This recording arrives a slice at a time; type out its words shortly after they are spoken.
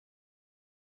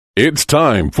It's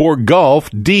time for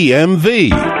Golf DMV,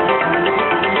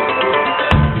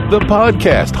 the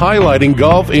podcast highlighting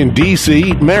golf in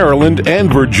D.C., Maryland,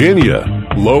 and Virginia.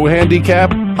 Low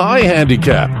handicap, high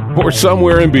handicap, or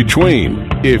somewhere in between.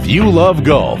 If you love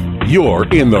golf, you're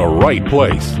in the right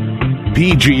place.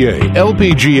 PGA,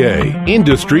 LPGA,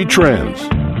 industry trends.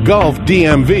 Golf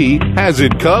DMV has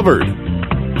it covered.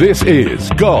 This is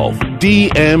Golf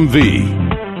DMV.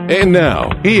 And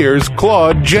now, here's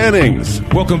Claude Jennings.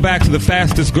 Welcome back to the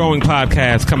fastest growing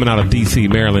podcast coming out of D.C.,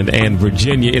 Maryland, and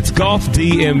Virginia. It's Golf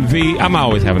DMV. I'm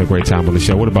always having a great time on the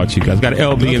show. What about you guys? Got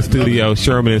LB in studio,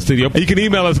 Sherman in studio. You can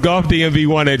email us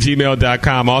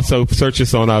golfdmv1@gmail.com. Also, search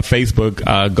us on our Facebook,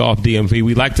 Golf DMV.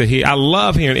 We like to hear, I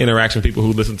love hearing interaction from people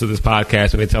who listen to this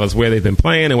podcast when they tell us where they've been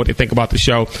playing and what they think about the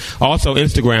show. Also,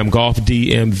 Instagram, Golf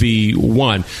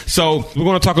DMV1. So, we're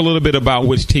going to talk a little bit about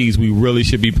which tees we really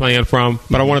should be playing from,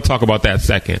 but I want to talk about that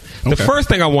second. The first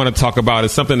thing I want to talk about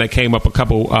is something that came up a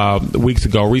couple weeks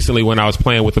ago, recently, when I was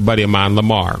playing with a buddy of mine,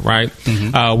 Lamar, right?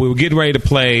 Mm-hmm. We were getting ready to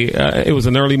play. It was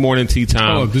an early morning tee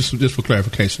time. Oh, just for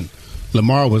clarification,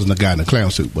 Lamar wasn't the guy in the clown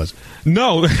suit, was it?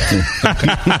 No.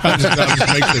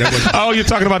 Oh, you're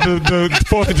talking about the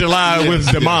 4th of July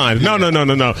with Damon. No.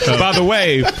 By the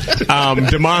way,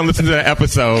 Damon listened to that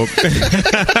episode.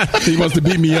 He wants to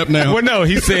beat me up now. Well, no,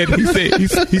 he said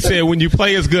when you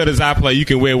play as good as I play, you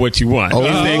can wear what you want. He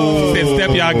said step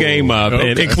y'all game up,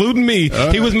 and including me.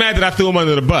 He was mad that I threw him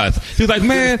under the bus. He was like,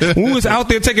 man, when we was out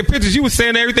there taking pictures, you was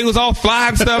saying everything was all fly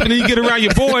and stuff, and then you get around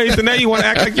your boys, and now you want to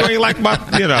act like you ain't like my,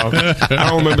 I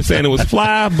don't remember saying it was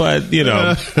fly, but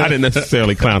I didn't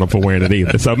necessarily clown him for wearing it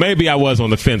either. So maybe I was on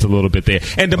the fence a little bit there.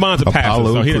 And Damon's a pastor,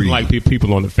 so he doesn't like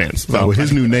people on the fence. So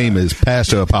his new name is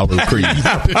Pastor Apollo Creed.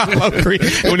 Apollo Creed.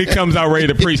 When he comes out ready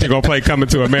to preach, he's gonna play "Coming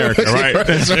to America," right?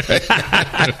 That's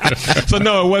right. So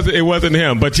no, it wasn't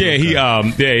him. But yeah,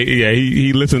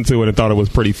 he listened to it and thought it was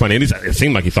pretty funny. And it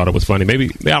seemed like he thought it was funny.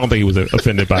 Maybe I don't think he was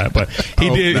offended by it, but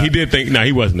he did think. No,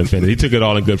 he wasn't offended. He took it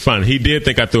all in good fun. He did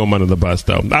think I threw him under the bus,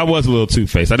 though. I was a little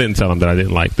two-faced. I didn't tell him that I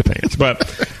didn't like the pants, but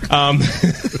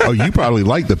you probably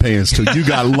liked the pants till you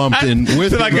got lumped in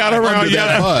with I got around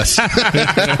that bus.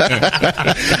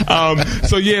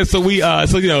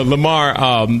 Lamar.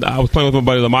 I was playing with my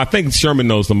buddy Lamar. I think Sherman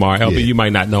knows Lamar. LB, you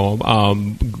might not know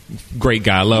him. Great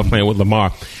guy. I love playing with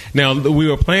Lamar. Now we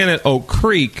were playing at Oak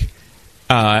Creek.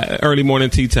 Early morning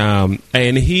tee time,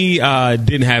 and he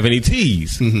didn't have any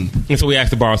tees. Mm-hmm. And so we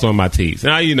asked to borrow some of my tees.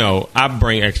 Now, I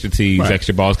bring extra tees,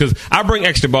 extra balls, because I bring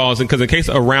extra balls, because in case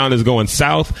a round is going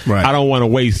south, I don't want to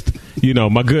waste,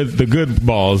 the good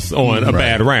balls on a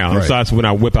bad round. Right. So that's when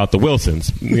I whip out the Wilsons,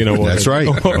 That's right.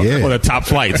 Or the top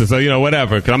flights. And so,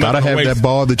 whatever. Gotta have that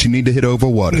ball that you need to hit over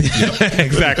water.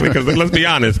 Exactly, because let's be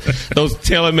honest, those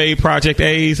TaylorMade Project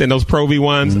A's and those Pro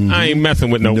V1s, I ain't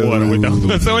messing with no water with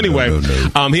those. So anyway,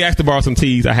 he asked to borrow some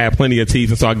tees. I had plenty of tees,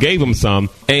 and so I gave him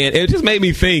some. And it just made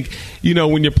me think,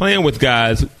 when you're playing with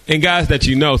guys, and guys that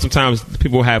sometimes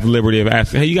people have liberty of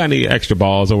asking, hey, you got any extra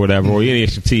balls or whatever, or any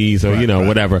extra tees or,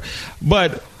 whatever.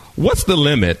 But what's the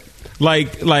limit?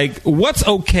 Like, what's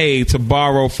okay to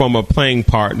borrow from a playing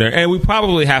partner? And we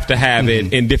probably have to have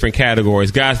it in different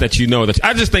categories. Guys that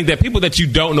I just think that people that you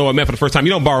don't know are met for the first time,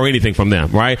 you don't borrow anything from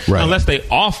them, right? Unless they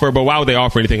offer, but why would they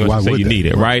offer anything unless you say you need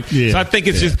it, right? Yeah. So I think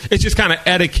it's just kind of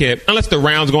etiquette. Unless the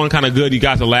round's going kind of good, you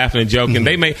guys are laughing and joking.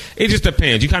 It just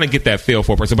depends. You kind of get that feel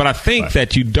for a person. But I think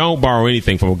that you don't borrow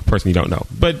anything from a person you don't know.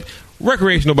 But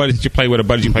recreational buddies that you play with, or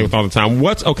buddies you play with all the time,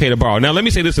 what's okay to borrow? Now, let me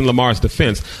say this in Lamar's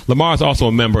defense. Lamar is also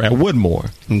a member at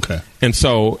Woodmore. Okay. And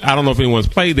so, I don't know if anyone's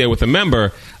played there with a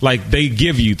member, they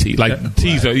give you tees.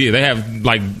 Tees are, they have,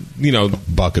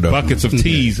 buckets of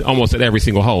tees almost at every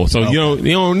single hole. So, you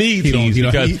don't need tees.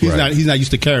 Because he's not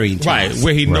used to carrying tees. Right.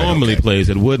 Where he normally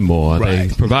plays at Woodmore, they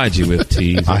provide you with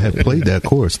tees. I have played that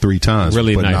course 3 times.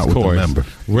 Really but nice not course. With a member.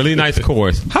 Really nice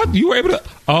course. How you were able to?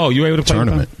 Oh, you were able to play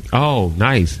tournament. Oh,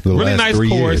 nice. Really nice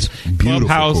course.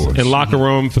 Clubhouse course. And locker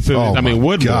room facilities.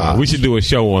 Woodmore. Gosh. We should do a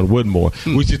show on Woodmore.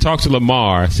 We should talk to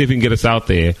Lamar, see if we can get us out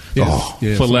there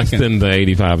for less than the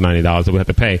 $85, $90 that we have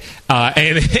to pay,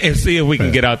 and see if we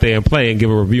can get out there and play and give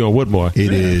a review on Woodmore.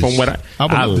 It is. From what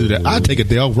I would do that. I'd take a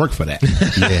day off work for that.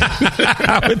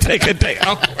 I would take a day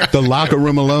off work. The locker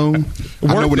room alone.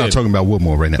 I know we're not talking about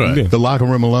Woodmore right now. Right. The locker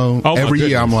room alone. Oh, every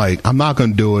year, I'm like, I'm not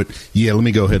going to do it. Yeah, let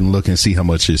me go ahead and look and see how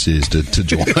much this is to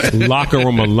join. Locker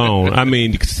room alone. I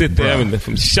mean, you can sit there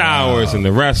from showers and the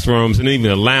restrooms and even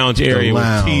the lounge area with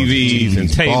TVs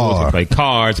and tables and play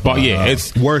cards. Yeah,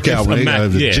 it's workout.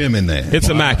 It's the gym in there. It's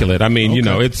immaculate. I mean, you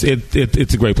know, it's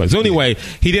a great place. So anyway,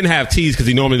 he didn't have tees because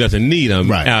he normally doesn't need them.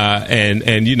 Right.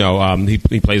 And you know, he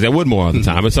plays at Woodmore all the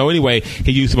time. And so anyway,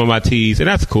 he used some of my tees, and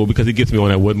that's cool because he gets me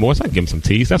on at Woodmore. So I give him some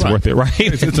tees. That's worth it, right?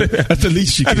 That's the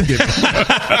least you can get.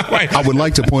 Right. I would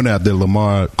like to point out that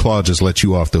Lamar Claude just let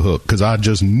you off the hook because I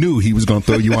just knew he was going to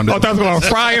throw you under. I thought I was going to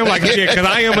fry him like because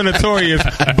I am a notorious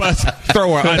bus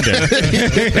thrower under.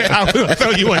 I will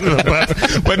throw you under the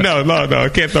bus, but no, I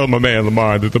can't throw my man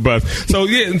Lamar under the bus. So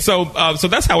yeah, and so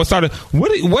that's how it started. What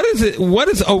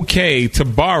is okay to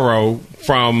borrow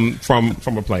from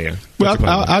a player? Well,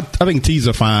 I think tees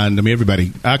are fine. I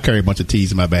mean, I carry a bunch of tees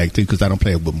in my bag too because I don't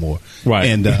play with more. Right.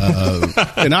 And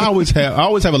I always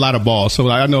have a lot of balls. So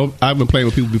I know I've been playing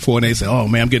with people before, and they say, "Oh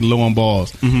man, I'm getting low on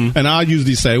balls." Mm-hmm. And I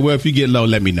usually say, "Well, if you get low,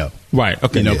 let me know." Right.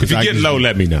 Okay. If you get low,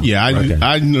 let me know. Yeah.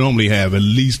 I normally have at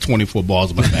least 24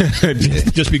 balls in my bag,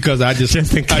 just because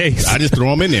just in case I just throw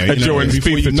them in there. A Jordan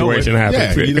Speed situation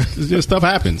happens. Yeah. Just stuff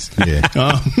happens.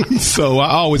 Yeah. So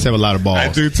I always have a lot of balls. I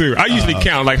do too. I usually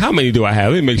count like how many do I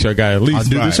have? Let me make sure I got at least. I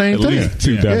do the same thing.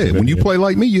 Two dozen. Yeah. When you play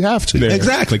like me, you have to. Yeah.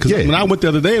 Exactly. Because when I went the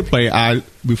other day to play,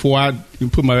 before I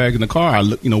put my bag in the car, I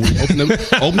looked, we opened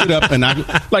it up, and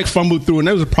I fumbled through, and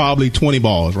there was probably 20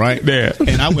 balls, right? Yeah.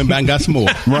 And I went back and got some more.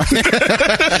 Right.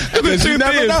 Because you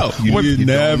never know. You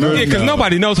never know. Yeah, because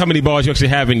nobody knows how many balls you actually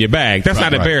have in your bag. That's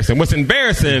not embarrassing. What's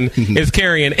embarrassing is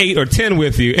carrying 8 or 10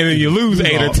 with you, and then you lose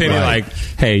 8 or 10. You're like,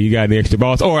 hey, you got any extra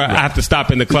balls? Or I have to stop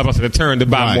in the clubhouse at a turn to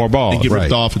buy more balls. And get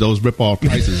ripped off for those rip-off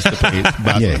prices to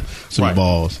buy some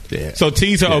balls. Yeah. So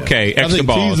tees are okay. Extra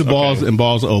balls. Tees are balls and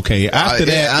balls are okay. After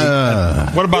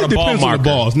that, what about a ball marker?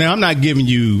 Balls. Now I'm not giving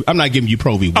you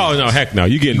Pro V. Oh no, heck no!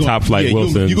 You're getting top flight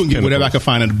Wilson. You're gonna get whatever I can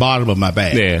find at the bottom of my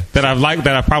bag. Yeah, that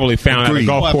I probably found at a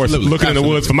golf course looking in the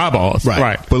woods for my balls.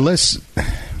 Right. But let's.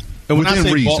 And when I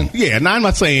say reason. now I'm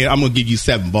not saying I'm going to give you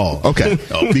 7 balls. Okay.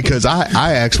 Because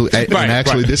I actually,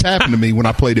 this happened to me when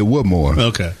I played at Woodmore.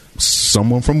 Okay.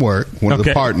 Someone from work, one of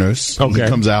the partners, he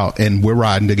comes out and we're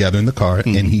riding together in the car,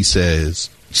 and he says,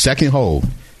 second hole,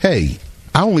 hey,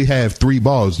 I only have 3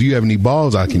 balls. Do you have any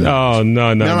balls I can use? Oh,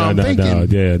 no.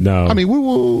 Yeah, no. I mean,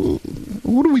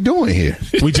 what are we doing here?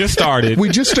 We just started.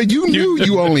 You knew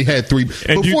you only had 3.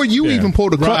 Before you even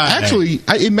pulled the club. Actually,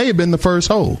 it may have been the first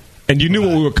hole. And you knew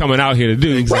what we were coming out here to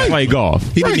do, play golf.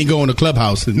 He didn't even go in the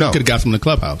clubhouse. No. He could have got some in the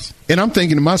clubhouse. And I'm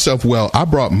thinking to myself, well, I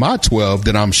brought my 12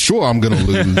 that I'm sure I'm going to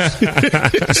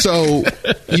lose. So,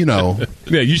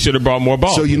 Yeah, you should have brought more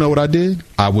balls. So, you know what I did?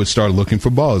 I would start looking for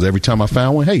balls. Every time I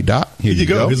found one, hey, Doc, here you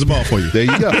go. Here's a ball for you. There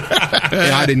you go.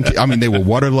 And they were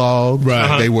waterlogged.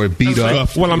 Right. They were beat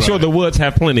up. Well, I'm sure the woods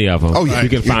have plenty of them. Oh, yeah. You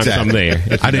can find some there.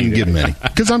 I didn't get many.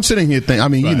 Because I'm sitting here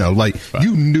thinking,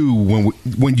 you knew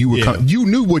when you were you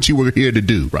knew what you were here to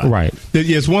do. Right.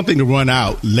 Yeah, it's one thing to run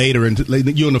out later.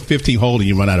 You're on the 15th hole and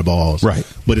you run out of balls. Right.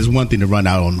 But it's one thing to run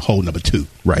out on hole number 2.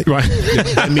 Right.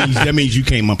 That means you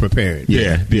came unprepared.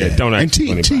 Yeah. Don't and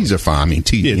tees are fine. I mean,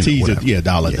 tees are a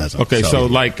dollar dozen. Okay, so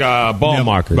like ball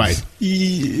markers. Right.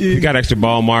 You got extra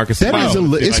ball markers.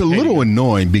 It's a little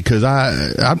annoying because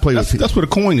I play with. That's what a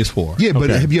coin is for. Yeah, but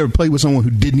have you ever played with someone who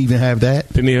didn't even have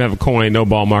that? Didn't even have a coin, no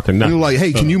ball marker, nothing. You're like,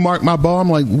 hey, can you mark my ball? I'm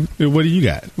like, what do you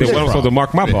got? What am I supposed to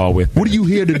mark my ball with? What are you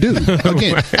here to do?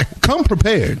 Again, come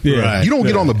prepared. Yeah. Right. You don't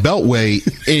get on the beltway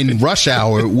in rush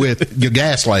hour with your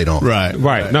gas light on. Right.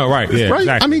 No, right. Yeah, right.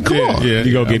 Exactly. I mean, come on. Yeah.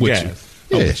 You go get gas.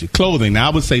 Yeah. Clothing. Now,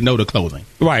 I would say no to clothing.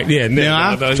 Right, yeah.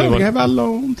 Now, have I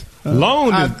loaned?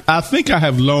 I think I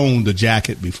have loaned a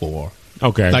jacket before.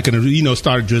 Okay. Like,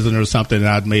 started drizzling or something, and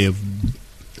I may have.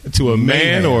 To a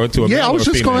man or to a man? Yeah, I was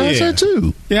just going to ask that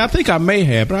too. Yeah, I think I may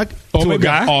have, but maybe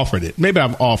I've offered it. Maybe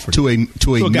I've offered to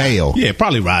a male. Yeah,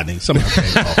 probably Rodney. Somebody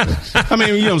I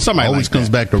mean, somebody always comes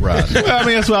back to Rodney. Well, I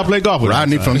mean, that's why I play golf with.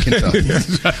 Rodney from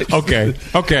Kentucky.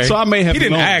 Okay. So I may have. He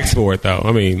didn't ask for it though.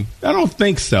 I mean, I don't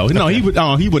think so. No, he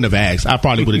wouldn't have asked. I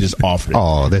probably would have just offered it.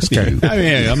 Oh, that's cute. I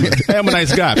mean, I'm a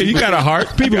nice guy. You got a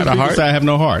heart. People got a heart. Say I have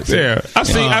no heart. So. Yeah, I've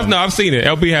seen it.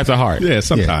 LB has a heart. Yeah,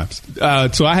 sometimes.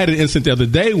 Yeah. So I had an incident the other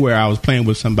day where I was playing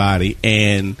with somebody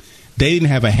and they didn't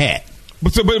have a hat.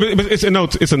 But it's a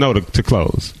note. It's a note to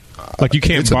close. Like you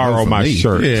can't borrow my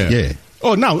shirt. Yeah.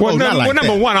 Oh no!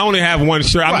 Number one, I only have one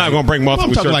shirt. I'm not going to bring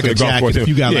multiple shirts like to the golf course. If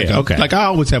you got like I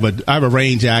always have I have a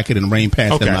rain jacket and rain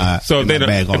pants in my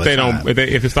bag all the time.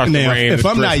 If it starts to rain, if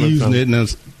I'm not using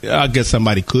it, I guess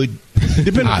somebody could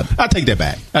I take that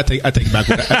back. I take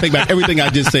back everything I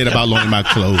just said about loaning my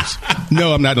clothes.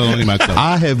 No, I'm not loaning my clothes.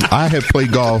 I have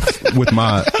played golf with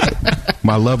my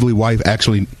lovely wife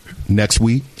actually next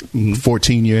week.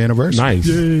 14-year anniversary. Nice.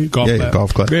 Yay,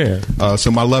 golf club. Yeah.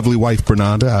 So my lovely wife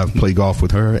Fernanda, I played golf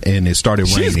with her, and it started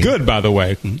raining. She's good, by the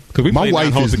way. My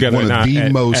wife is one of the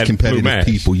most competitive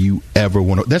people you ever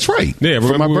want to. That's right. Yeah,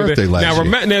 for my birthday last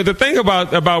year. Now, the thing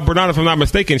about Bernarda, if I'm not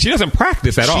mistaken, she doesn't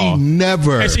practice at all. She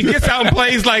never. And she gets out and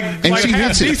plays like she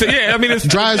half hits it. decent. Yeah, I mean, it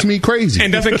drives me crazy.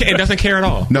 And doesn't care at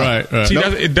all. No, right. She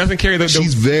doesn't carry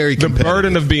she's very the competitive.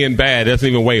 burden of being bad doesn't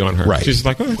even weigh on her. Right. She's just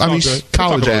like, she's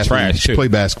college athlete. She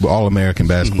played basketball, All-American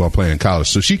basketball player in college,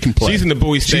 so she can play. She's in the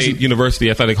Bowie State University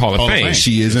Athletic Hall of Fame.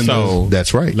 She is in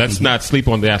that's right. Let's not sleep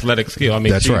on the athletic skill. I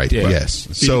mean, that's right. Yeah. Yes.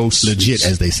 So legit,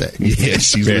 as they say. Yeah,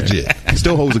 she's legit.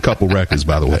 Still holds a couple records,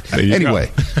 by the way.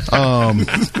 Anyway,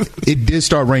 it did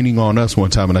start raining on us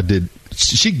one time, and I did.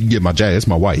 She can get my jacket. It's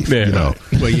my wife, you know.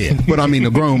 Well, yeah. But I mean,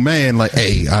 a grown man, like,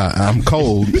 hey, I'm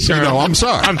cold. Sure. You know, I'm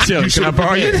sorry. I'm chilly. Can I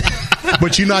borrow you?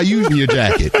 But you're not using your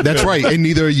jacket. That's right, and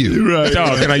neither are you. Right.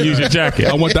 Dog, can I use your jacket?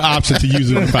 I want the option to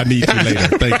use it if I need to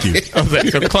later. Thank you.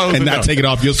 So close and not take it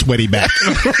off your sweaty back.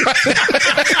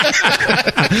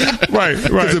 Right.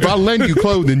 Because if I lend you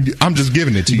clothing, I'm just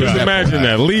giving it to you. Just imagine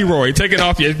that. Leroy taking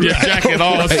off your jacket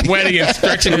all sweaty and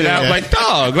stretching it out like,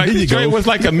 dog. Like, this joint was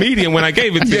like a medium when I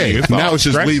gave it to you. Now it's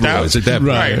just Leroy's at that point.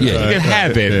 Right. Yeah. You can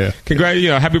have it. Yeah.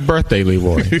 Congratulations. Happy birthday,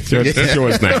 Leroy. It's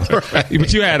yours now. Right.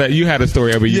 But you had a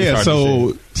story every year. Yeah,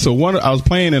 so I was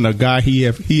playing and a guy, he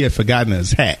had forgotten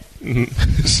his hat.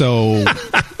 Mm-hmm. So,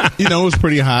 it was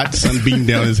pretty hot, sun beating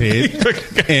down his head.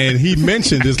 And he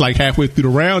mentioned this like halfway through the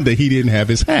round that he didn't have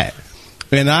his hat.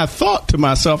 And I thought to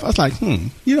myself, I was like,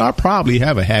 I probably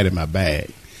have a hat in my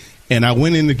bag. And I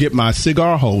went in to get my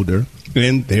cigar holder,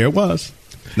 and there it was.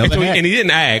 And he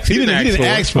didn't ask. He didn't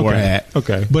ask for a hat.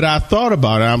 Okay. But I thought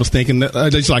about it. I was thinking,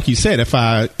 just like you said, if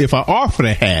I offer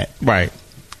the hat, right,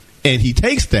 and he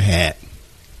takes the hat,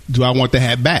 do I want the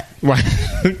hat back? Right,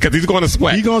 because he's going to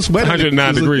sweat. He's going to sweat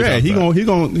 109 degrees. Yeah,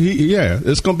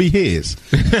 it's going to be his.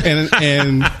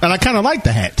 and I kind of like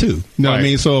the hat too. You know what I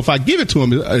mean? So if I give it to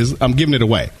him, I'm giving it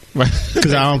away.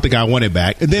 Because I don't think I want it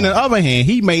back. And then on the other hand,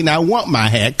 he may not want my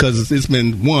hat because it's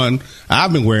been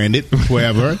I've been wearing it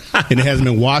forever, and it hasn't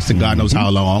been washed in God knows how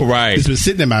long. Right. It's been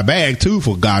sitting in my bag too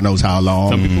for God knows how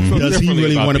long. Some people feel Does he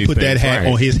really want to put that hat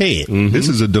on his head? Mm-hmm. This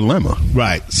is a dilemma.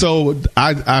 Right. So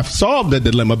I've solved the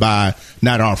dilemma by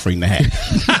not offering the hat.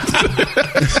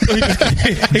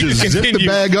 Just zip the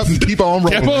bag up and keep on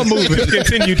rolling. Keep on moving. Just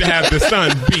continue to have the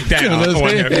sun beat down on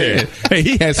him. Yeah. Hey,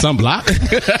 he had sunblock.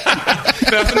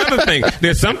 That's another thing.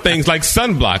 There's some things like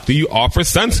sunblock. Do you offer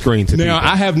sunscreen to people? Now,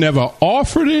 I have never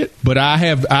offered it, but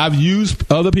I've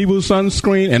used other people's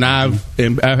sunscreen, and I've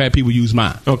had people use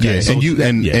mine. Okay, yeah, so,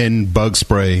 and bug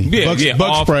spray. Yeah,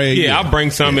 bug spray. Yeah, I'll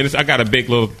bring some. And I got a big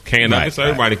little can of it, so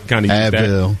everybody can kind of use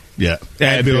Advil. that. Yeah,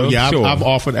 Advil. Yeah, sure. I've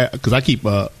offered because I keep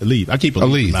a leaf. I keep a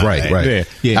leaf. Right.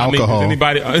 Yeah. Alcohol. I mean,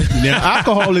 anybody? Now,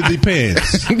 alcohol. It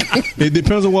depends. It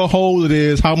depends on what hole it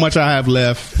is, how much I have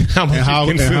left, how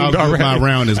good my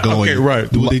round is going. Okay,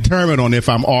 right. Will determine on if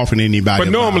I'm offering anybody.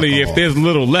 But normally, if there's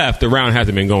little left, the round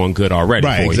hasn't been going good already.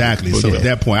 Right. Exactly. So at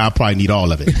that point, I probably need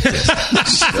all of it.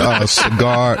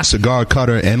 Cigar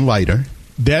cutter and lighter.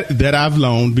 That I've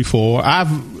loaned before.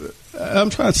 I'm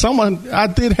trying. Someone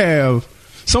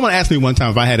asked me one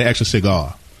time if I had an extra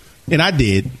cigar, and I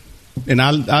did, and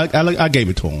I gave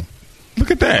it to him. Look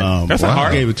at that. That's a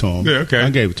heart. I gave it to him. Yeah, okay. I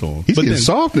gave it to him. He's getting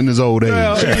soft in his old age.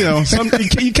 Well, you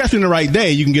catch me in the right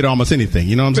day, you can get almost anything.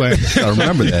 You know what I'm saying? I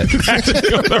remember that.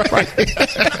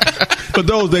 But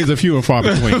those days are few and far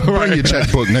between. Bring your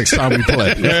checkbook next time we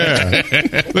play.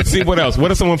 Yeah. Let's see what else. What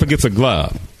if someone forgets a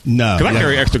glove? No, because I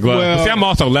carry extra gloves. Well, see, I'm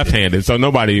also left-handed, so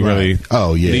nobody really.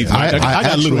 Oh yeah, needs I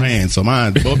got little hands, so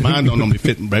mine don't normally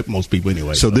fit most people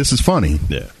anyway. So this is funny.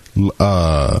 Yeah.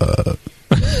 I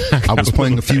was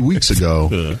playing a few weeks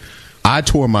ago. I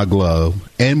tore my glove,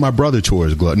 and my brother tore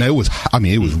his glove. Now it was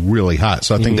really hot,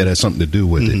 so I think that has something to do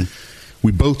with it.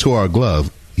 We both tore our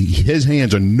glove. His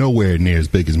hands are nowhere near as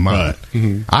big as mine.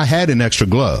 Right. I had an extra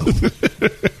glove.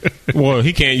 Well,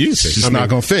 he can't use it. It's just not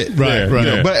going to fit. Right. You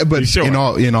know, but sure.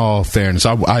 in all fairness,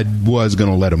 I was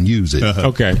going to let him use it.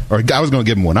 Okay. Or I was going to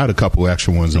give him one. I had a couple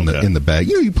extra ones in the bag.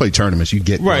 You play tournaments, you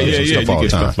get gloves and stuff all the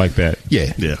time. Stuff like that.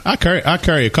 Yeah. I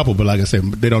carry a couple, but like I said,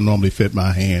 they don't normally fit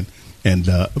my hand. And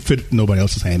fit nobody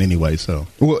else's hand anyway. So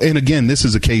and again, this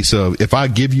is a case of if I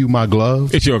give you my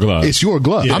glove, it's your glove. It's your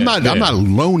glove. Yeah, I'm not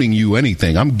loaning you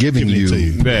anything. I'm giving you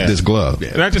this glove. Yeah.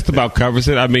 And that just about covers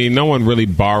it. I mean, no one really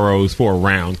borrows for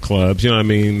round clubs. You know what I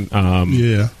mean?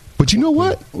 Yeah. But you know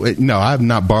what? No, I have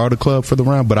not borrowed a club for the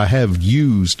round, but I have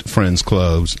used friends'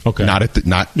 clubs. Okay. Not at the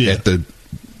not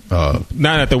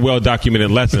at the well-documented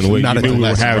lesson where not you at the knew we were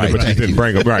lesson, having it, right, but you thank didn't you.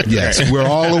 bring it. Right. Yes, Okay. we're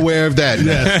all aware of that.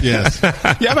 Yes.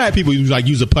 Yeah, I've had people who like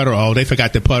use a putter. Oh, they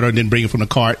forgot the putter and then bring it from the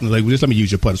cart and like, well, just let me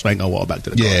use your putter so I can go walk back to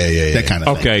the car. Yeah. That kind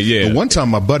of thing. Okay, yeah. But one time,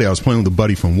 my buddy, I was playing with a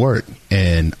buddy from work,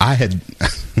 and I had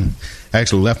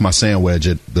actually left my sand wedge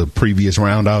at the previous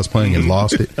round I was playing and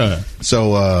lost it.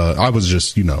 So I was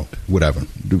just, whatever,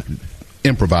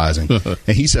 improvising. And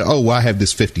he said, "Oh, well, I have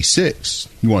this 56.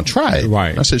 You want to try it?"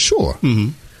 Right. I said, "Sure."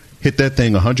 Hit that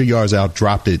thing 100 yards out,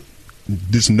 dropped it.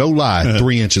 This no lie,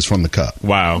 3 inches from the cup.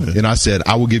 Wow. And I said,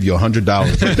 "I will give you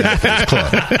 $100 for this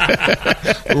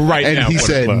club." Right And now. he for the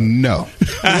said club. no.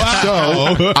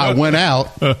 So I went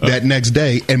out that next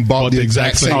day and bought the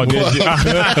exact same Oh, did club.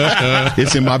 you?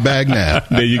 It's in my bag now.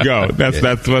 There you go.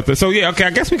 That's what. So yeah, okay.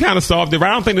 I guess we kind of solved it. But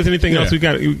I don't think there's anything else we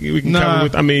can cover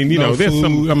with. I mean, there's food.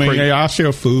 some. I mean, I'll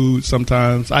share food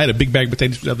sometimes. I had a big bag of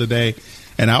potatoes the other day,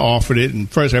 and I offered it. And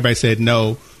first, everybody said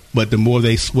no, but the more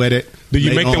they sweat it, do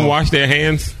you make them wash their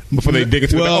hands before they dig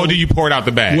into the bag, or do you pour it out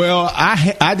the bag? Well,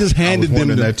 I just handed them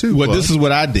wondering that too, Well, Bud. this is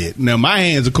what I did. Now, my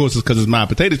hands, of course, is because it's my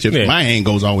potato chips. Yeah. My hand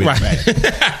goes all the way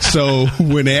back. So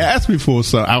when they asked me for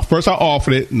some, first I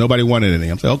offered it. Nobody wanted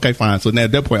anything. I'm saying, okay, fine. So now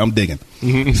at that point, I'm digging.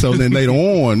 So then later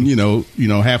on,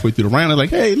 halfway through the round, they're like,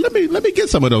 hey, let me get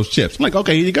some of those chips. I'm like,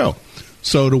 okay, here you go.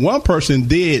 So the one person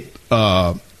did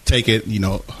take it,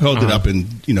 held it up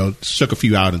and shook a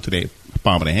few out into their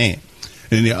palm of their hand.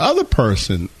 And the other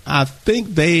person, I think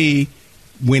they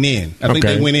went in. I think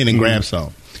they went in and grabbed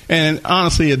some. And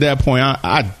honestly, at that point,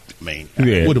 I mean,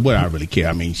 what do I really care?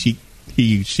 I mean, she,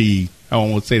 I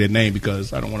don't want to say their name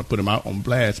because I don't want to put them out on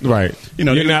blast. Right.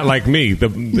 You're not like me.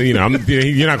 You're not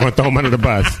going to throw them under the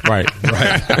bus. Right.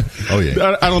 Oh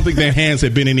yeah. I don't think their hands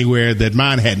had been anywhere that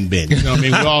mine hadn't been. You know what I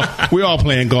mean? We're all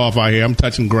playing golf out here. I'm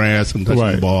touching grass. I'm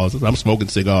touching the balls. I'm smoking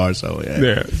cigars. So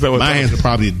yeah. So my hands are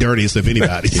probably the dirtiest of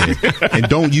anybody's. And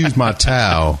don't use my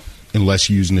towel unless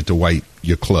you're using it to wipe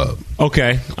your club.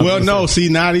 Okay. Well, no, see,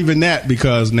 not even that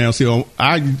because now,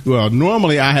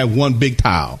 normally I have one big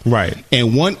towel. Right.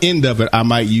 And one end of it I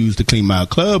might use to clean my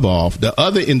club off. The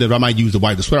other end of it I might use to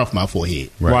wipe the sweat off my forehead.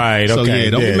 Right. So, okay. yeah,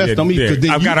 don't be messed. Don't be.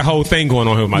 I've got a whole thing going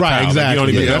on here with my right, towel. exactly. You don't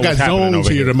even know I got what's happening zones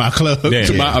over here to my club.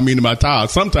 To my towel.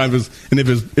 Sometimes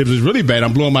if it's really bad,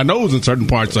 I'm blowing my nose in certain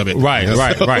parts of it. Right.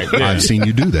 Right. Yeah. I've seen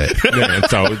you do that. Yeah,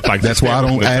 so it's like That's why I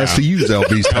don't ask to use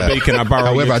LB's towel. LB, can I borrow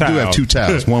However, your I do towel? have two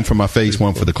towels, one for my face,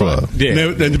 one for the club. Yeah.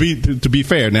 Now, to be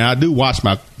fair, now I do wash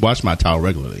my towel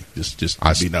regularly. Just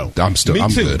I'm Me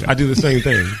too. good. I do the same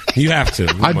thing. You have to.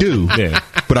 I do. Yeah.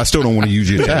 But I still don't want to use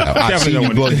your towel. I see Definitely you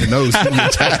don't blowing want your nose through your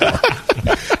towel.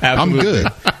 I'm good.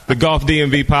 The Golf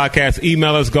DMV podcast.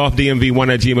 Email us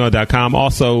golfdmv1@gmail.com.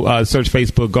 Also, search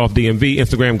Facebook Golf DMV,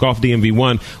 Instagram Golf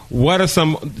DMV1. What are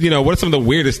some of the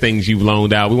weirdest things you've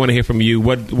loaned out? We want to hear from you.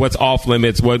 What's off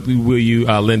limits? What will you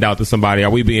lend out to somebody? Are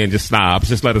we being just snobs?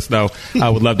 Just let us know. I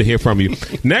would love to hear from you.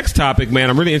 Next topic, man.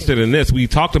 I'm really interested in this. We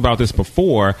talked about this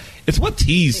before. It's what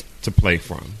tees to play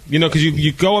from. Because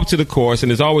you go up to the course and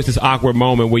there's always this awkward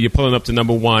moment where you're pulling up to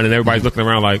number one and everybody's looking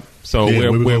around like, so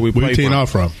where we play teeing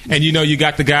off from? And you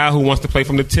got the guy who wants to play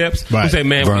from the tips. Right. Who say,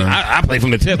 man, Vern. I play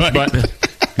from the tips, Right. but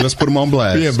Let's put them on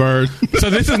blast. Yeah, Bird. so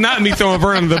this is not me throwing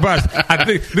Vern under the bus. I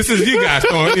think this is you guys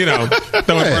throwing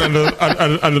Vern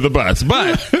under the bus.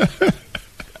 But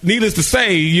needless to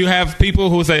say, you have people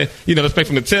who say, let's play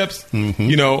from the tips,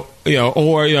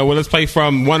 or let's play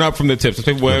from one up from the tips. Let's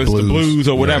play where it's the blues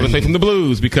or whatever. Let's play from the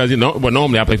blues because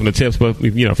normally I play from the tips, but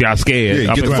if y'all scared, Yeah,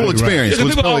 I'll get play the from full experience. Yeah,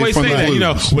 Let's people play always from say the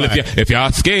that, blues. well, if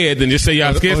y'all scared, then just say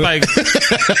y'all scared.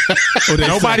 It's like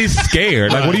nobody's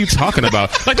scared. Like, what are you talking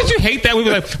about? Like, don't you hate that? We be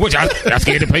like, what, y'all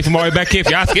scared to play from all the way back here? If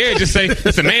y'all scared, just say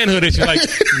it's a manhood issue. Like,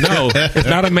 no, it's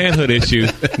not a manhood issue.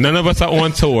 None of us are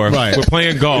on tour. Right. We're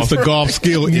playing golf. It's a golf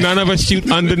skill issue. None of us shoot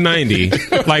under 90.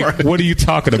 Like, what are you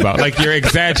talking about? Like, you're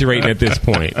exaggerating at this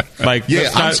point. Like, Yeah,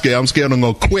 I'm scared. I'm scared I'm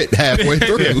going to quit halfway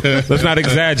through. Let's not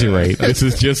exaggerate. This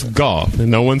is just golf, and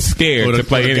no one's scared to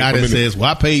play the guy anything. that says, "Well,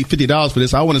 I paid $50 for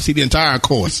this. I want to see the entire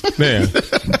course." Yeah.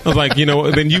 I was like,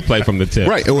 then you play from the tip.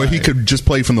 Right, or he could just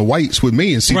play from the whites with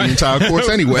me and see the entire course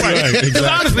anyway. Right. Because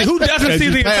honestly, who doesn't see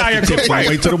the entire course? Right.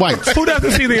 Wait to the whites. Who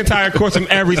doesn't see the entire course from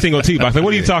every single tee box? Like,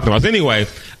 what are you talking about? So anyway,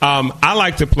 I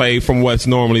like to play from what's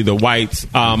normally the whites.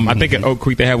 I think at Oak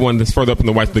Creek they have one that's further up in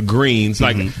the whites, the greens.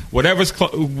 Like whatever's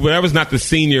not the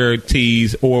senior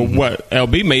tees or what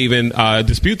LB may even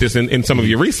dispute this in some of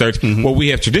your research. What we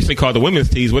have traditionally called the women's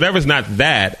tees, whatever's not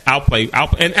that, I'll play.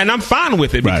 And I'm fine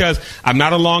with it because I'm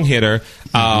not a long hitter.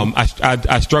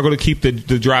 I struggle to keep the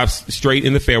drive straight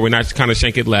in the fairway, not kind of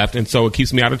shank it left, and so it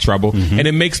keeps me out of trouble, and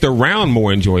it makes the round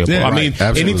more enjoyable. Yeah, I mean,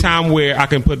 absolutely. anytime where I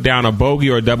can put down a bogey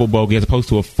or a double bogey as opposed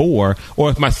to a 4, or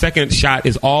if my second shot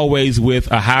is always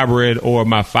with a hybrid or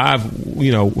my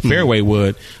 5, fairway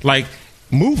wood, like,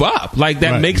 move up. Like,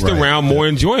 that makes the round more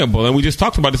enjoyable. And we just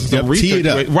talked about this in some research. Tee it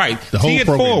up. Right. The whole tee it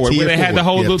program. forward, Tee where it they had the forward.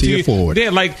 whole little Tee it forward.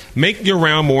 Yeah, like, make your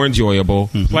round more enjoyable.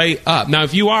 Play up. Now,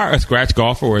 if you are a scratch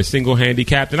golfer or a single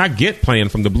handicap, then I get playing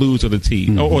from the blues or the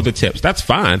tee or the tips. That's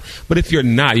fine. But if you're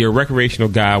not, you're a recreational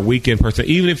guy, weekend person,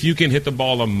 even if you can hit the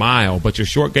ball a mile, but your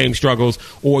short game struggles,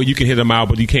 or you can hit a mile,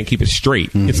 but you can't keep it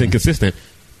straight, it's inconsistent.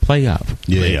 Play up.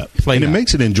 Yeah. Play and up. it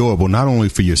makes it enjoyable not only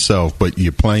for yourself, but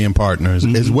your playing partners,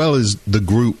 as well as the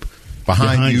group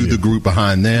behind you, the group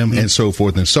behind them, and so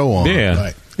forth and so on. Yeah.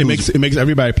 Right. It makes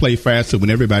everybody play faster when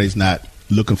everybody's not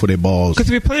looking for their balls. Because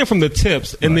if you're playing from the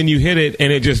tips and then you hit it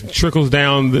and it just trickles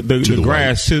down the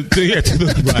grass to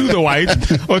the white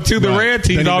or to the red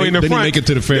tees all in the front, you make it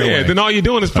to the fairway. Yeah, then all you're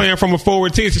doing is playing from a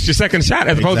forward tee. It's just your second shot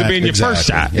as opposed to being your first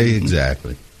shot.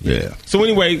 Exactly. Yeah. So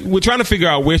anyway, we're trying to figure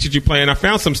out where should you play, and I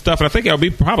found some stuff, and I think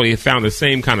LB probably found the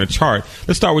same kind of chart.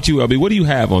 Let's start with you, LB. What do you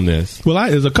have on this? Well,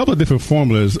 there's a couple of different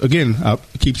formulas. Again, I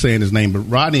keep saying his name, but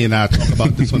Rodney and I talk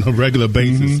about this on a regular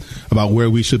basis about where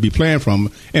we should be playing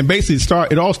from. And basically,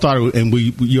 it all started, and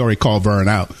you already called Vern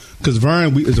out. Because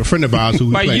Vern is a friend of ours who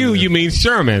we By you, you mean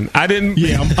Sherman. I didn't.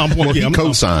 Yeah, I'm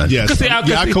co-signed. Yes, I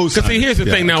co-signed. Because here's the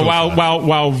thing. Now,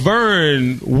 while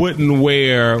Vern wouldn't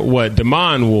wear what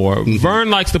DeMond wore,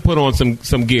 Vern likes to put on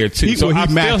some gear too.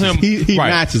 He matches. He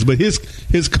matches, but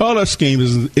his color scheme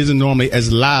isn't normally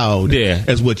as loud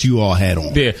as what you all had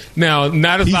on. Yeah. Now,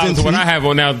 not as loud as what I have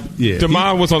on. Now,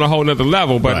 DeMond was on a whole nother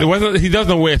level, but it wasn't. He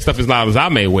doesn't wear stuff as loud as I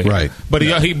may wear. Right. But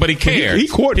he cares. He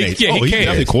coordinates. He cares. He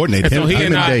definitely coordinates. And so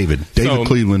him and David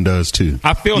Cleveland does too.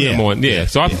 I feel him on. Yeah.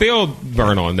 So I feel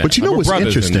Vern on that. But you know what's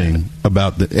interesting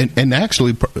about and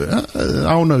actually, I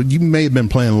don't know. You may have been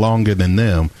playing longer than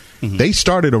them. They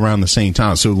started around the same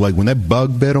time. So, like, when that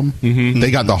bug bit them,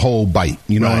 they got the whole bite.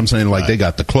 You know what I'm saying? Like, they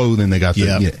got the clothing, they got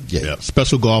the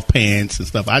special golf pants and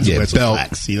stuff. I just wear some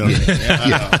slacks. You know what I'm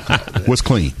saying? What's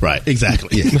clean? Right,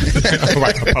 exactly.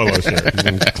 Right, a polo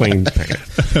shirt, clean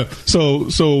pants.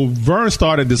 So Vern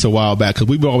started this a while back because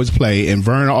we would always play, and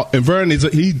Vern is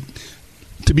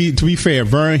to be fair,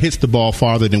 Vern hits the ball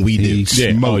farther than we do. He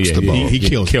smokes the ball. He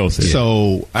kills it.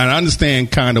 So I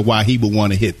understand kind of why he would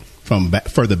want to hit from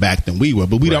further back than we were,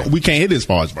 but we can't hit as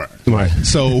far as Vern. Right.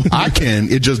 So I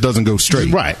can. It just doesn't go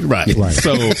straight. Right.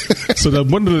 So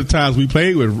one of the times we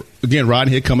played with, again,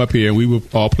 Rodney had come up here and we were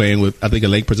all playing with, I think, a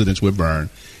Lake Presidential with Vern.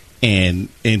 And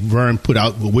Vern put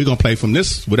out, well, we're going to play from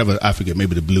this, whatever, I forget,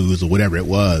 maybe the blues or whatever it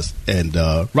was. And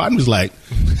Rodney was like,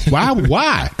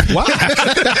 why?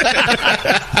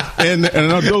 and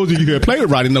those of you who have played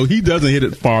with Rodney know he doesn't hit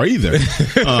it far either.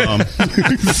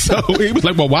 So he was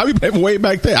like, well, why we play from way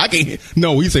back there? I can't hit.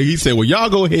 No, he said, well, y'all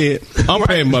go ahead. I'm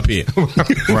playing him up here.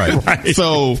 Right.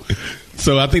 So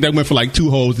I think that went for like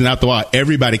 2 holes. And after a while,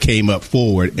 everybody came up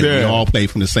forward and we all played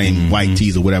from the same white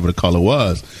tees or whatever the color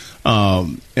was.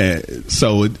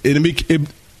 So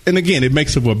and again, it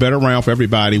makes it a better round for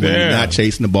everybody when you're not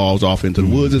chasing the balls off into the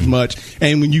woods as much.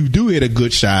 And when you do hit a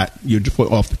good shot, you're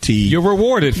off the tee. You're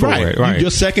rewarded for it. Right.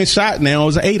 Your second shot now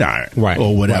is an 8-iron,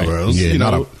 or whatever. Right. Yeah,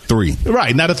 not a 3.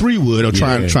 Right, not a 3-wood or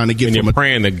trying to get. And you're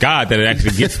praying to God that it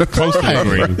actually gets close to the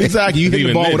green. Exactly, you hit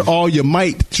the ball with all your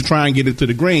might to try and get it to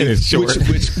the green,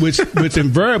 which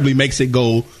invariably makes it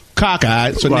go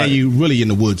cockeyed. So now you're really in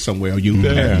the woods somewhere.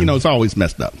 It's always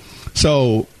messed up.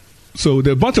 So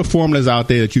there are a bunch of formulas out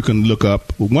there that you can look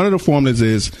up. One of the formulas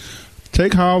is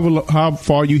take how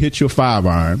far you hit your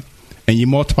 5-iron and you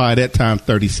multiply that times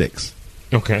 36.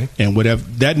 Okay. And whatever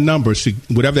that number is,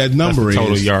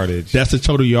 total yardage. That's the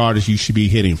total yardage you should be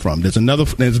hitting from. There's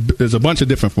a bunch of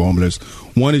different formulas.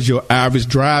 One is your average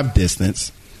drive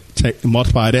distance.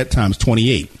 Multiply that times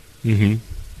 28. Mm-hmm.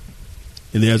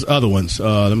 And there's other ones.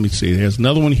 Let me see. There's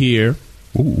another one here.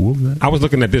 Ooh, I was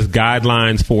looking at this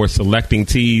guidelines for selecting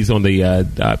tees on the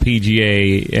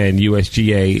PGA and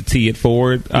USGA Tee It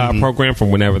Forward program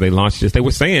from whenever they launched this. They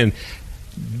were saying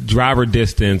driver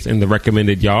distance and the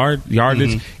recommended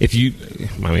yardage. If you,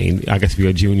 I guess if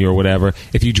you're a junior or whatever,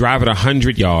 if you drive at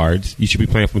 100 yards, you should be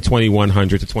playing from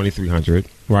 2,100 to 2,300,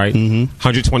 right?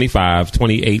 125,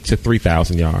 28 to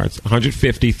 3,000 yards.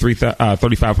 150,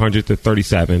 3,500 to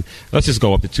 37. Let's just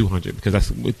go up to 200 because that's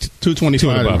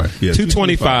 225. Right. Yeah,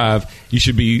 225, you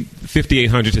should be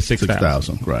 5,800 to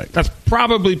 6,000. Right. That's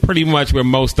probably pretty much where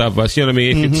most of us, you know what I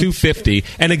mean? If you're 250,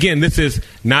 and again, this is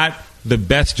not the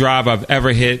best drive I've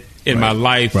ever hit in my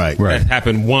life Right. that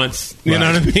happened once. You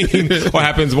know what I mean? Or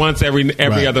happens once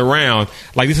every other round.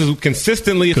 Like this is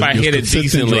consistently, if I hit it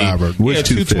decently, driver. What's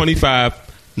 225.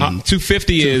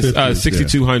 250 is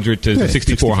 6,200 to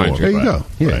 6,400. There you go.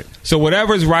 Yeah. Right. So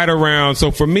whatever's right around. So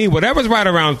for me, whatever's right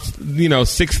around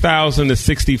 6,000 to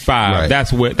 65. Right.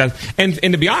 That's what. And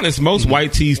to be honest, most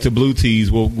white tees to blue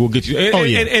tees will get you.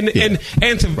 And,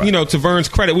 and to to Vern's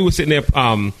credit, we were sitting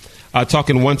there.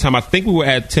 Talking one time, I think we were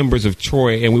at Timbers of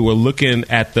Troy, and we were looking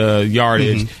at the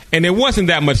yardage, and there wasn't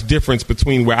that much difference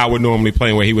between where I would normally play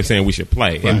and where he was saying we should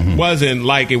play. It wasn't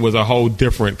like it was a whole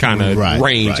different kind of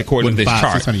range according to this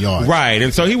chart. 600 yards. Right,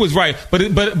 and so he was right,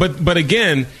 but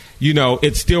again,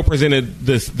 it still presented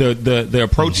the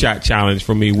approach shot challenge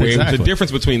for me, where it was a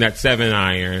difference between that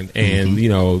 7-iron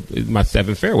and my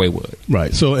 7 fairway wood.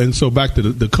 Right. So back to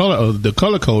the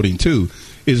color coding too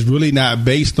is really not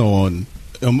based on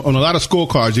a lot of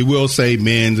scorecards. It will say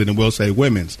men's and it will say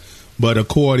women's, but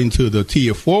according to the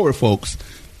tier forward folks,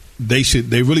 they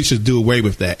really should do away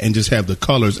with that and just have the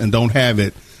colors and don't have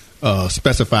it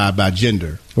specified by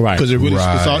gender, right? Because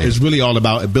it's really all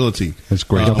about ability. That's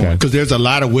great. Because there's a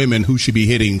lot of women who should be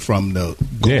hitting from the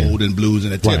gold and blues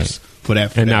and the tips for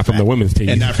that, and not from the women's team,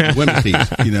 and not from the women's team.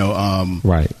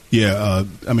 Right? Yeah.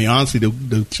 I mean, honestly,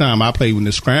 the time I played in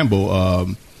the scramble,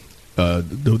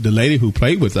 the lady who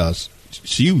played with us,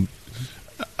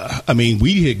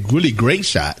 we hit really great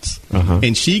shots,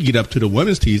 and she'd get up to the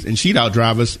women's tees and she'd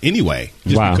outdrive us anyway,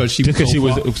 because she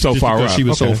was so far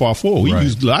forward. We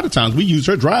used a lot of times we used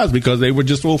her drives because they were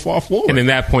just so far forward, and in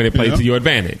that point it played to your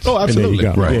advantage. Oh, absolutely.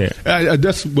 Right.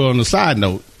 That's on the side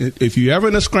note. If you ever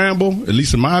in a scramble, at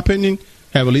least in my opinion,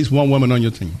 have at least one woman on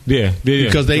your team. Yeah,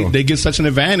 because they get such an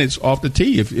advantage off the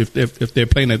tee if they're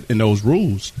playing in those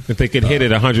rules. If they could hit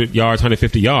it 100 yards,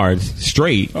 150 yards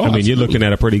straight, you're looking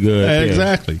at a pretty good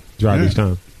exactly drive each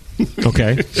time.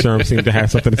 Okay, Sherm seemed to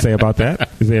have something to say about that.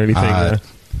 Is there anything? I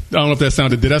don't know if that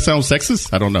sounded. Did that sound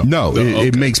sexist? I don't know. No,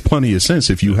 it makes plenty of sense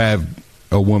if you have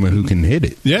a woman who can hit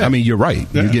it. Yeah. I mean, you're right.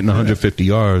 You're getting 150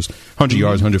 yards, 100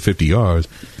 yards, 150 yards.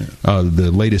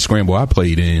 The latest scramble I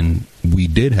played in, we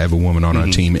did have a woman on our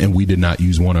team, and we did not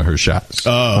use one of her shots.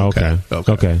 Oh, okay.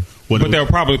 But there are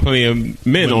probably plenty of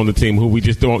men on the team who we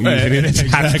just don't use any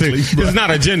shots to. It's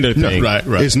not a gender thing. Right.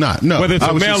 It's not. No. Whether it's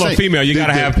a male or female, you got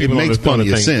to have people on the team. It makes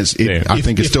plenty of sense. I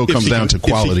think it still comes down to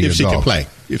quality of golf. If she can play.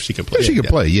 If she can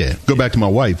play, yeah. Go back to my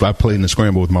wife. I played in the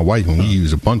scramble with my wife, and we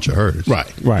used a bunch of hers.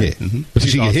 Right. Yeah. But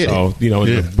she can hit it. In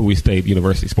the Bowie State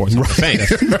University Sports. Right.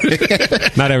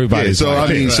 Not everybody. Yeah, so,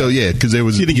 because there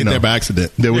was... She didn't get there by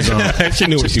accident. There was... She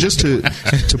knew what she was doing.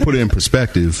 To put it in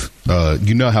perspective,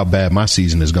 you know how bad my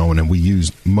season is going, and we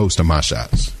used most of my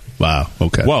shots. Wow.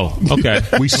 Okay. Whoa. Okay.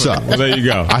 We suck. Well, there you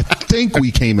go. I think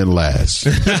we came in last.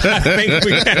 This is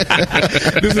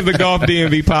the Golf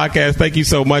DMV podcast. Thank you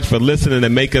so much for listening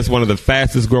and make us one of the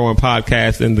fastest growing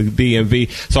podcasts in the DMV.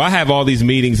 So I have all these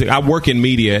meetings. I work in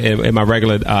media in my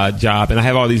regular job, and I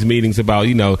have all these meetings about,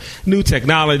 new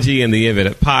technology and the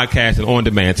innovative podcast and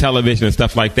on-demand television and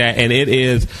stuff like that. And it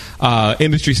is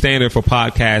industry standard for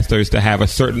podcasters to have a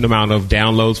certain amount of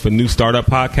downloads for new startup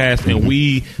podcasts, and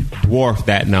we dwarf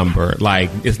that number. Like,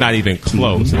 it's not even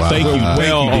close. Wow. Thank you.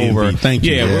 Over. Thank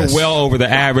you. Yeah, we're well over the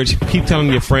average. Keep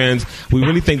telling your friends. We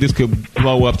really think this could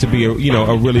blow up to be a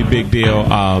really big deal.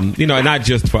 And not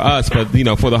just for us, but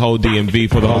for the whole DMV,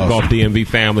 for the whole Golf DMV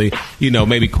family.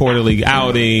 Maybe quarterly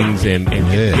outings and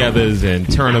get-togethers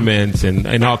and tournaments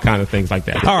and all kind of things like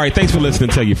that. All right, thanks for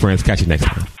listening. Tell your friends. Catch you next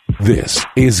time. This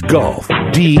is Golf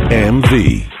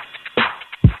DMV.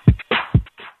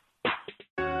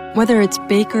 Whether it's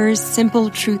Baker's Simple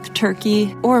Truth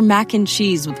Turkey or mac and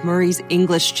cheese with Murray's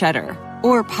English Cheddar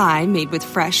or pie made with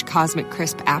fresh Cosmic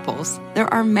Crisp apples, there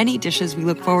are many dishes we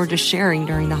look forward to sharing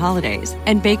during the holidays.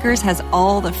 And Baker's has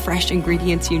all the fresh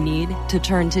ingredients you need to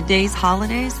turn today's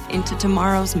holidays into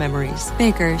tomorrow's memories.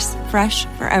 Baker's, fresh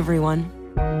for everyone.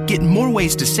 Get more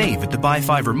ways to save at the Buy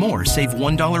 5 or More Save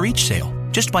 $1 each sale.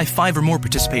 Just buy 5 or more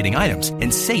participating items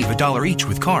and save $1 each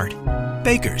with card.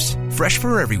 Baker's, fresh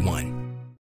for everyone.